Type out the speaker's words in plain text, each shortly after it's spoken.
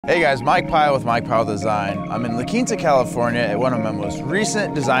Hey guys, Mike Pyle with Mike Pyle Design. I'm in La Quinta, California at one of my most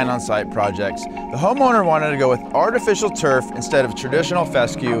recent design on site projects. The homeowner wanted to go with artificial turf instead of traditional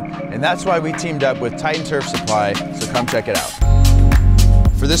fescue, and that's why we teamed up with Titan Turf Supply, so come check it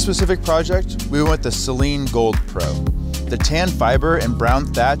out. For this specific project, we went with the Selene Gold Pro. The tan fiber and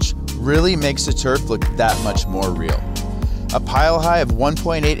brown thatch really makes the turf look that much more real. A pile high of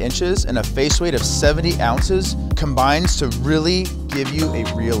 1.8 inches and a face weight of 70 ounces combines to really give you a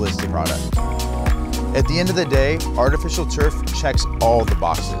realistic product. At the end of the day, artificial turf checks all the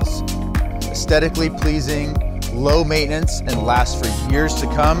boxes. Aesthetically pleasing, low maintenance, and lasts for years to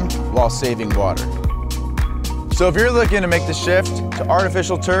come while saving water. So if you're looking to make the shift to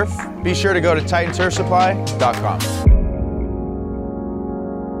artificial turf, be sure to go to TitanTurfSupply.com.